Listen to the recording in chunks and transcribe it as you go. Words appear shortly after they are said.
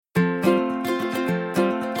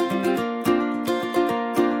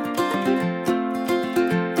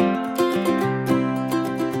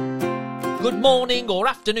morning or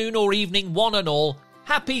afternoon or evening, one and all.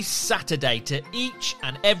 Happy Saturday to each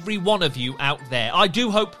and every one of you out there. I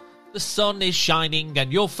do hope the sun is shining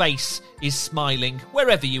and your face is smiling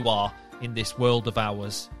wherever you are in this world of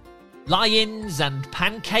ours. Lions and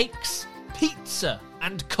pancakes, pizza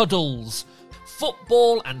and cuddles,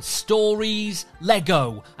 football and stories,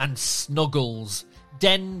 Lego and snuggles,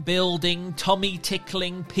 den building, tummy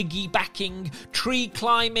tickling, piggybacking, tree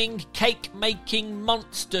climbing, cake making,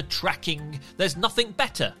 monster tracking. There's nothing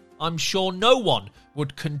better, I'm sure no one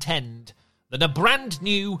would contend, than a brand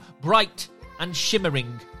new, bright and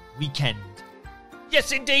shimmering weekend.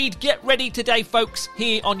 Yes, indeed, get ready today, folks,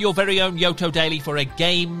 here on your very own Yoto Daily for a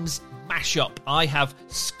games mashup. I have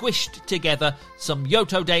squished together some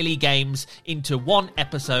Yoto Daily games into one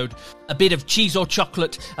episode. A bit of cheese or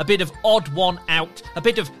chocolate, a bit of odd one out, a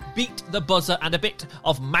bit of beat the buzzer, and a bit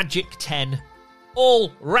of magic 10.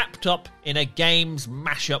 All wrapped up in a games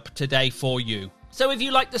mashup today for you. So if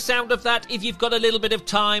you like the sound of that, if you've got a little bit of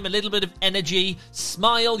time, a little bit of energy,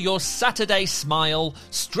 smile your Saturday smile,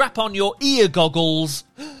 strap on your ear goggles,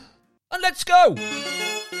 and let's go!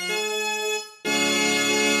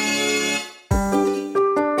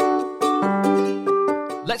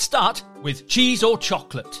 Let's start with cheese or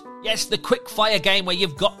chocolate. Yes, the quick fire game where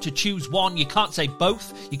you've got to choose one. You can't say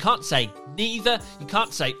both, you can't say neither, you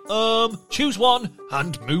can't say choose one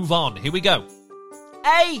and move on. Here we go.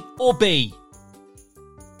 A or B?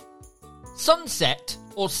 Sunset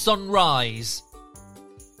or sunrise?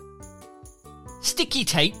 Sticky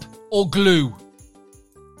tape or glue?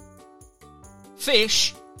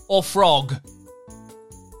 Fish or frog?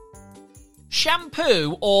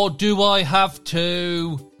 Shampoo or do I have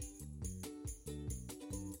to?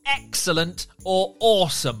 Excellent or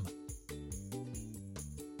awesome?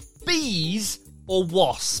 Bees or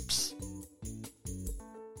wasps?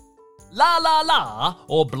 La la la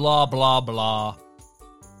or blah blah blah?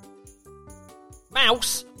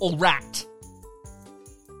 Mouse or rat?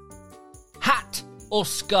 Hat or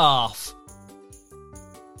scarf?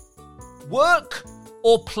 Work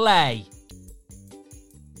or play?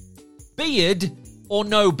 Beard or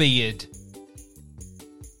no beard?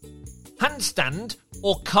 Handstand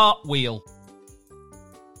or cartwheel?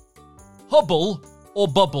 Hubble or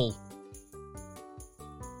bubble?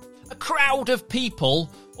 A crowd of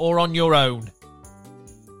people or on your own?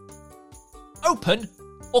 Open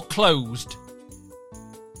or closed?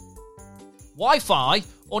 Wi-Fi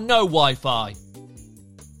or no Wi-Fi?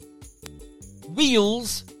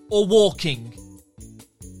 Wheels or walking?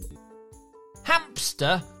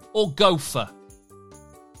 Hamster or gopher?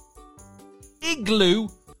 Igloo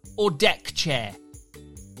or deck chair?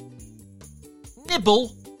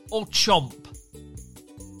 Nibble or chomp?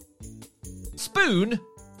 Spoon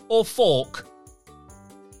or fork?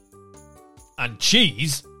 And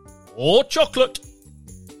cheese or chocolate?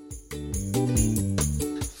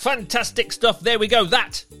 Fantastic stuff. There we go.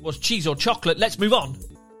 That was cheese or chocolate. Let's move on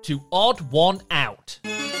to odd one out.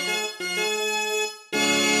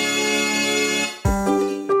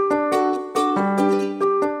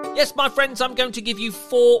 Yes, my friends, I'm going to give you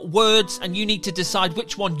 4 words and you need to decide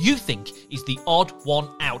which one you think is the odd one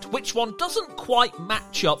out. Which one doesn't quite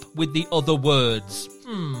match up with the other words.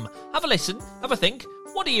 Have a listen, have a think.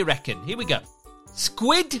 What do you reckon? Here we go.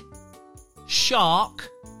 Squid, shark,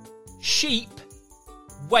 sheep,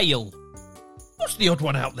 whale. What's the odd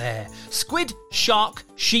one out there? Squid, shark,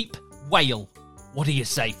 sheep, whale. What do you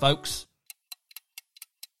say, folks?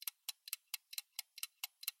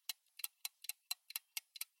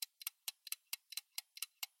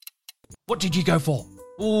 What did you go for?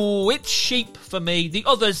 Ooh, it's sheep for me. The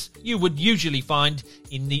others you would usually find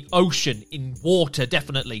in the ocean, in water,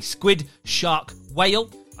 definitely. Squid, shark, whale.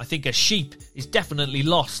 I think a sheep is definitely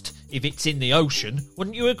lost if it's in the ocean.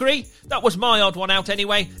 Wouldn't you agree? That was my odd one out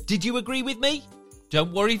anyway. Did you agree with me?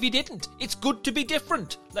 Don't worry if you didn't. It's good to be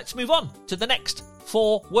different. Let's move on to the next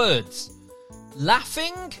 4 words.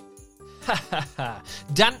 Laughing,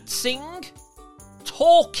 dancing,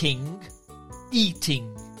 talking,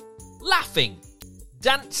 eating. Laughing,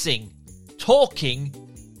 dancing, talking,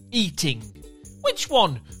 eating. Which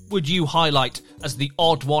one would you highlight as the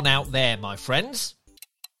odd one out there, my friends?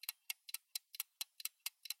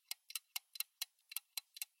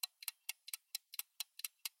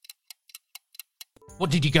 What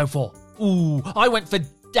did you go for? Ooh, I went for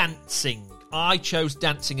dancing. I chose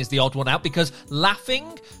dancing as the odd one out because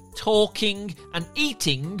laughing, talking and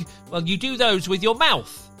eating, well, you do those with your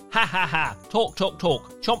mouth. Ha ha ha. Talk, talk,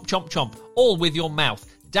 talk. Chomp, chomp, chomp. All with your mouth.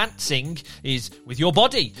 Dancing is with your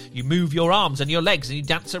body. You move your arms and your legs and you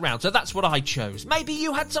dance around. So that's what I chose. Maybe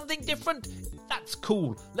you had something different. That's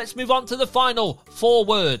cool. Let's move on to the final 4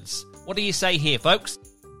 words. What do you say here, folks?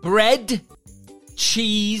 Bread,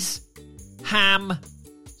 cheese, ham,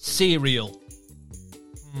 cereal.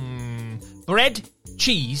 Bread,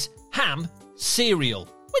 cheese, ham, cereal.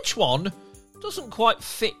 Which one doesn't quite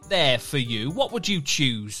fit there for you? What would you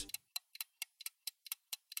choose?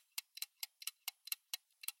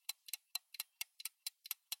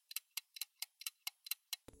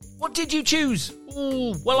 What did you choose?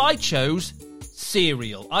 Ooh, well, I chose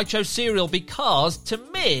cereal. I chose cereal because, to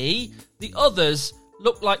me, the others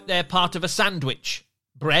look like they're part of a sandwich.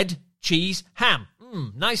 Bread, cheese, ham.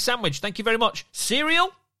 Nice sandwich. Thank you very much.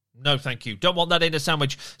 Cereal? No, thank you. Don't want that in a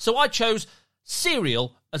sandwich. So I chose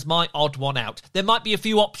cereal as my odd one out. There might be a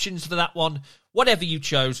few options for that one. Whatever you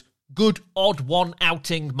chose, good odd one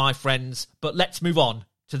outing, my friends. But let's move on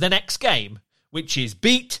to the next game, which is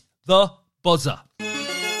Beat the Buzzer.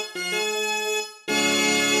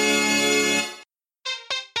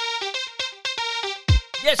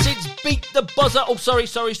 Yes, it's Beat the Buzzer. Oh, sorry.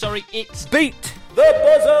 It's Beat the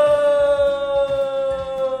Buzzer!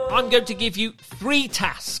 I'm going to give you 3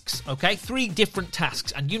 tasks, okay? 3 different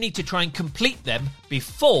tasks, and you need to try and complete them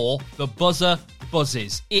before the buzzer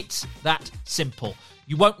buzzes. It's that simple.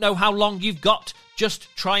 You won't know how long you've got.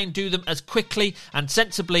 Just try and do them as quickly and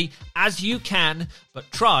sensibly as you can,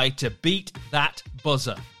 but try to beat that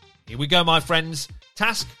buzzer. Here we go, my friends.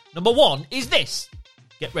 Task number 1 is this.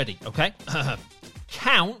 Get ready, okay?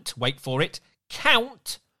 Count, wait for it,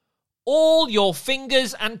 count all your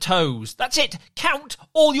fingers and toes. That's it. Count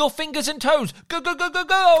all your fingers and toes. Go, go, go, go,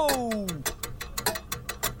 go.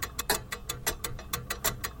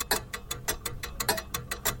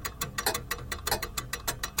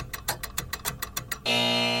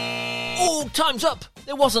 Oh, time's up.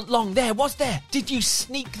 There wasn't long there, was there? Did you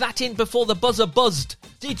sneak that in before the buzzer buzzed?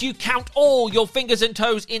 Did you count all your fingers and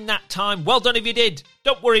toes in that time? Well done if you did.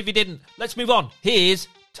 Don't worry if you didn't. Let's move on. Here's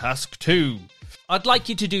task 2. I'd like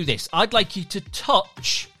you to do this. I'd like you to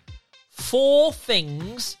touch 4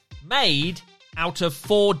 things made out of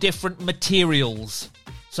 4 different materials.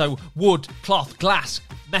 So wood, cloth, glass,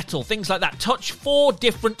 metal, things like that. Touch 4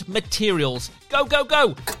 different materials. Go, go,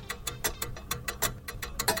 go.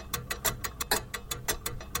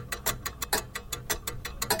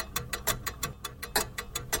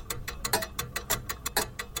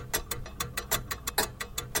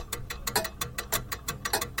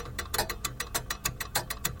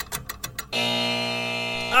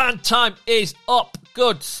 And time is up.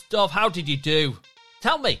 Good stuff. How did you do?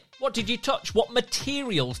 Tell me, what did you touch? What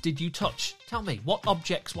materials did you touch? Tell me, what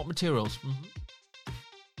objects, what materials?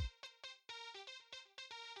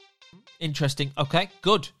 Interesting. Okay,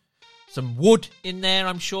 good. Some wood in there,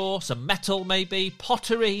 I'm sure. Some metal, maybe.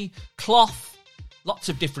 Pottery, cloth. Lots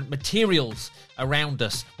of different materials around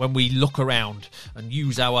us when we look around and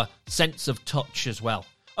use our sense of touch as well.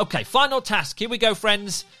 Okay, final task. Here we go,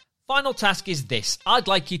 friends. Final task is this. I'd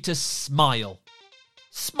like you to smile.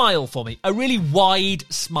 Smile for me. A really wide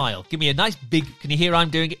smile. Give me a nice big, can you hear I'm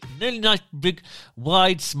doing it? Really nice big,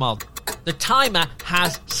 wide smile. The timer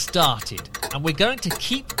has started, and we're going to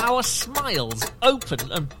keep our smiles open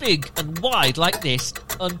and big and wide like this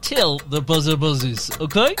until the buzzer buzzes,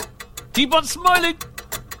 okay? Keep on smiling.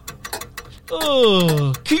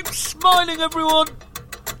 Oh, keep smiling, everyone.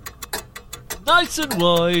 Nice and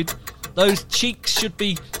wide. Those cheeks should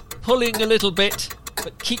be pulling a little bit,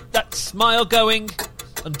 but keep that smile going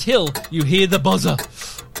until you hear the buzzer.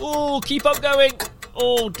 Oh, keep on going.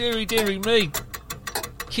 Oh, dearie me.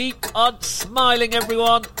 Keep on smiling,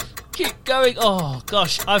 everyone. Keep going. Oh,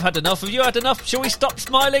 gosh, I've had enough. Have you had enough? Shall we stop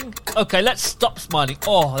smiling? Okay, let's stop smiling.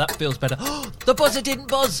 Oh, that feels better. The buzzer didn't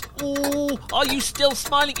buzz. Oh, are you still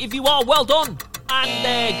smiling? If you are, well done. And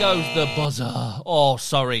there goes the buzzer. Oh,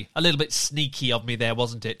 sorry. A little bit sneaky of me there,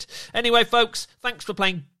 wasn't it? Anyway, folks, thanks for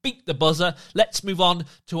playing Beat the Buzzer. Let's move on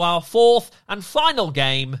to our 4th and final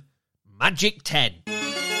game, Magic 10.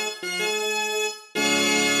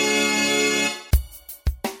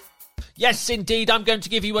 Yes, indeed, I'm going to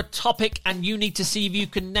give you a topic and you need to see if you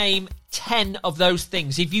can name 10 of those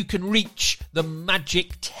things. If you can reach the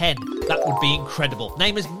magic 10, that would be incredible.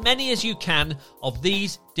 Name as many as you can of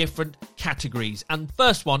these different categories. And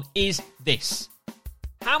first one is this.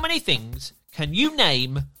 How many things can you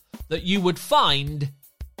name that you would find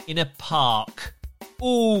in a park?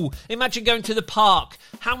 Ooh, imagine going to the park.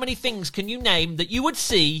 How many things can you name that you would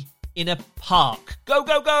see in a park? Go,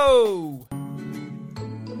 go, go!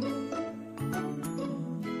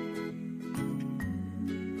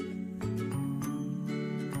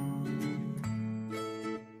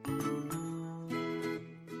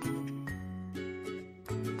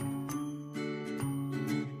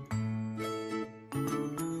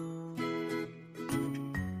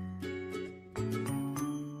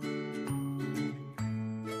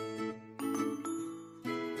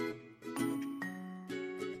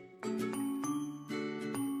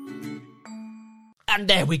 And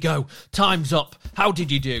there we go. Time's up. How did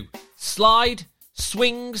you do? Slide,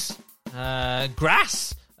 swings,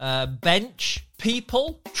 grass, bench,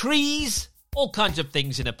 people, trees, all kinds of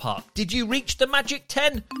things in a park. Did you reach the magic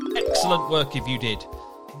 10? Excellent work if you did.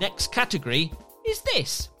 Next category is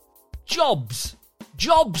this. Jobs.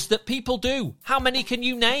 Jobs that people do. How many can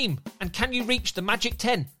you name? And can you reach the magic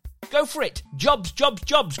 10? Go for it. Jobs, jobs,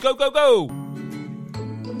 jobs. Go, go, go.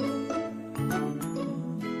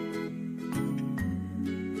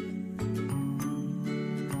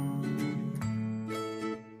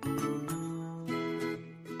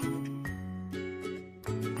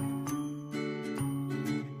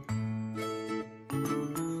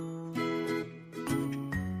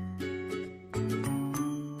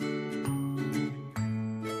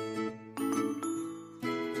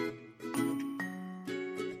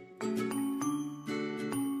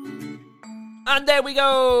 And there we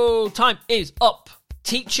go. Time is up.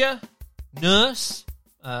 Teacher, nurse,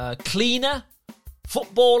 cleaner,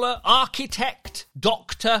 footballer, architect,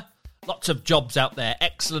 doctor. Lots of jobs out there.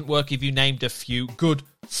 Excellent work if you named a few. Good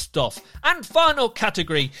stuff. And final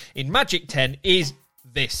category in Magic 10 is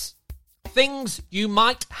this. Things you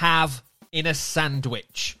might have in a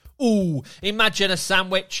sandwich. Ooh, imagine a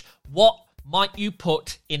sandwich. What might you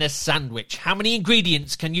put in a sandwich? How many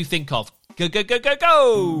ingredients can you think of? Go, go, go, go,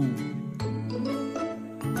 go!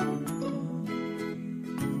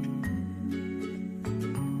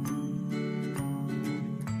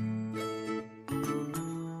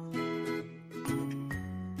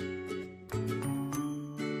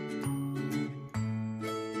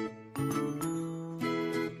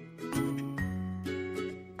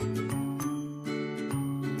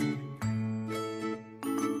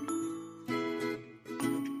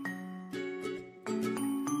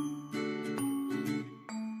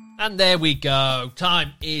 And there we go.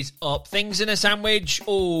 Time is up. Things in a sandwich.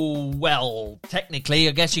 Oh, well, technically,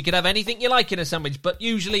 I guess you could have anything you like in a sandwich, but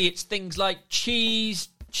usually it's things like cheese,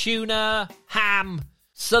 tuna, ham,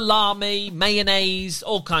 salami, mayonnaise,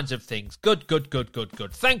 all kinds of things. Good, good, good, good,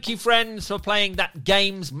 good. Thank you, friends, for playing that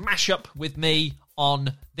games mashup with me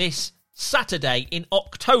on this Saturday in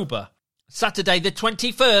October. Saturday the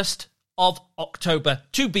 21st of October,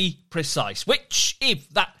 to be precise, which, if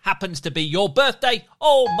that happens to be your birthday,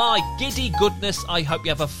 oh my giddy goodness, I hope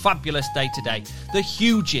you have a fabulous day today. The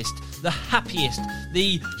hugest, the happiest,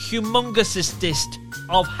 the humongousest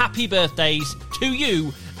of happy birthdays to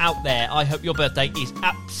you out there. I hope your birthday is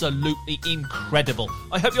absolutely incredible.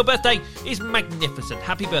 I hope your birthday is magnificent.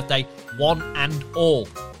 Happy birthday, one and all.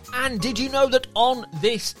 And did you know that on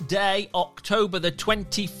this day, October the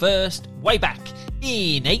 21st, way back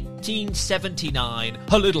in 1879,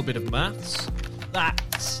 a little bit of maths,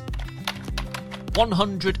 that's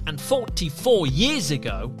 144 years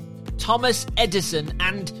ago, Thomas Edison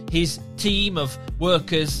and his team of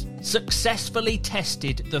workers successfully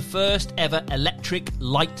tested the first ever electric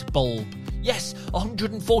light bulb. Yes,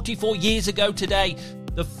 144 years ago today,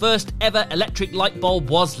 the first ever electric light bulb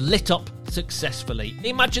was lit up successfully.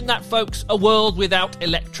 Imagine that, folks, a world without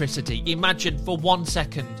electricity. Imagine for 1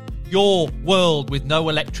 second your world with no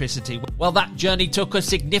electricity. Well, that journey took a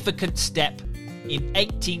significant step in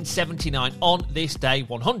 1879 on this day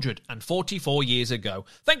 144 years ago.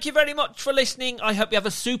 Thank you very much for listening. I hope you have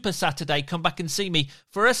a super Saturday. Come back and see me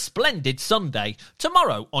for a splendid Sunday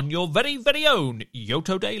tomorrow on your very, very own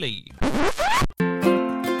Yoto Daily.